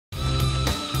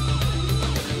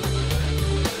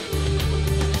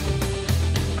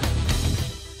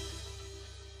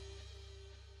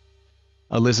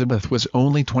Elizabeth was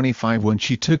only 25 when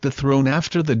she took the throne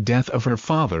after the death of her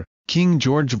father, King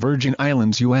George, Virgin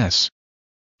Islands, US.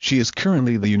 She is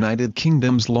currently the United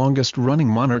Kingdom's longest-running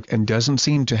monarch and doesn't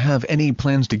seem to have any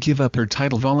plans to give up her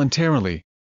title voluntarily.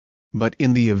 But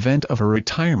in the event of her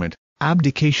retirement,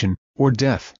 abdication, or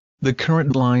death, the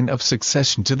current line of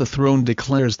succession to the throne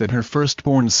declares that her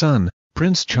firstborn son,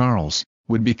 Prince Charles,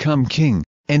 would become king,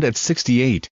 and at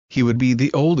 68, he would be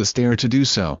the oldest heir to do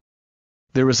so.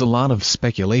 There is a lot of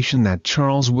speculation that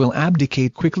Charles will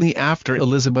abdicate quickly after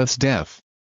Elizabeth's death.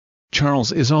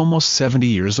 Charles is almost 70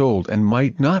 years old and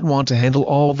might not want to handle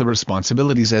all the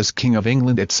responsibilities as King of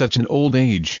England at such an old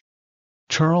age.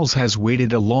 Charles has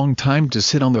waited a long time to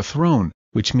sit on the throne,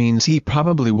 which means he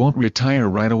probably won't retire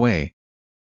right away.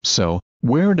 So,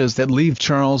 where does that leave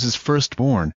Charles's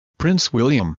firstborn, Prince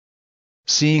William?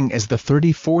 Seeing as the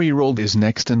 34-year-old is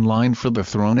next in line for the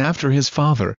throne after his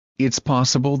father, it's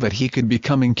possible that he could be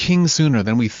becoming king sooner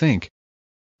than we think.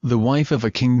 The wife of a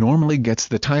king normally gets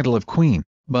the title of queen,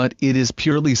 but it is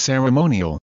purely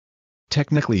ceremonial.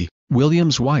 Technically,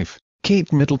 William's wife,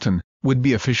 Kate Middleton, would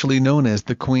be officially known as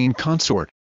the Queen Consort.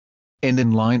 And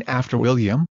in line after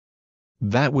William?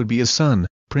 That would be a son,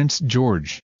 Prince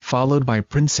George, followed by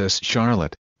Princess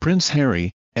Charlotte, Prince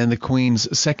Harry, and the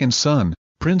Queen's second son,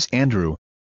 Prince Andrew.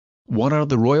 What are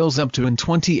the royals up to in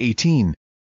 2018?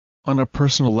 On a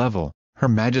personal level, Her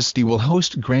Majesty will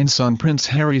host grandson Prince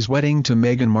Harry's wedding to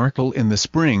Meghan Markle in the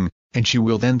spring, and she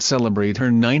will then celebrate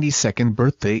her 92nd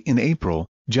birthday in April,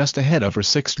 just ahead of her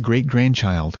sixth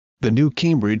great-grandchild, the new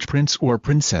Cambridge prince or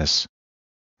princess.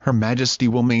 Her Majesty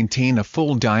will maintain a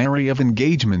full diary of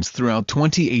engagements throughout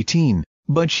 2018,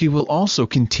 but she will also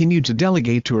continue to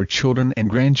delegate to her children and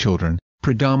grandchildren,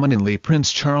 predominantly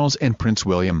Prince Charles and Prince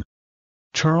William.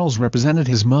 Charles represented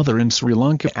his mother in Sri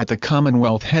Lanka at the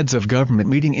Commonwealth Heads of Government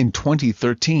meeting in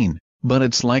 2013, but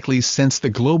it's likely, since the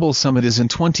Global Summit is in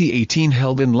 2018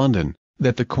 held in London,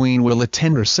 that the Queen will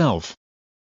attend herself.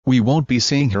 We won't be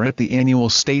seeing her at the annual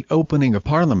state opening of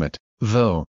Parliament,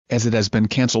 though, as it has been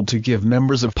cancelled to give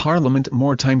members of Parliament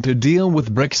more time to deal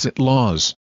with Brexit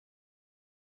laws.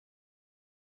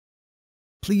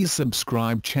 Please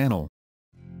subscribe channel.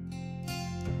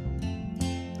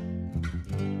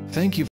 Thank you.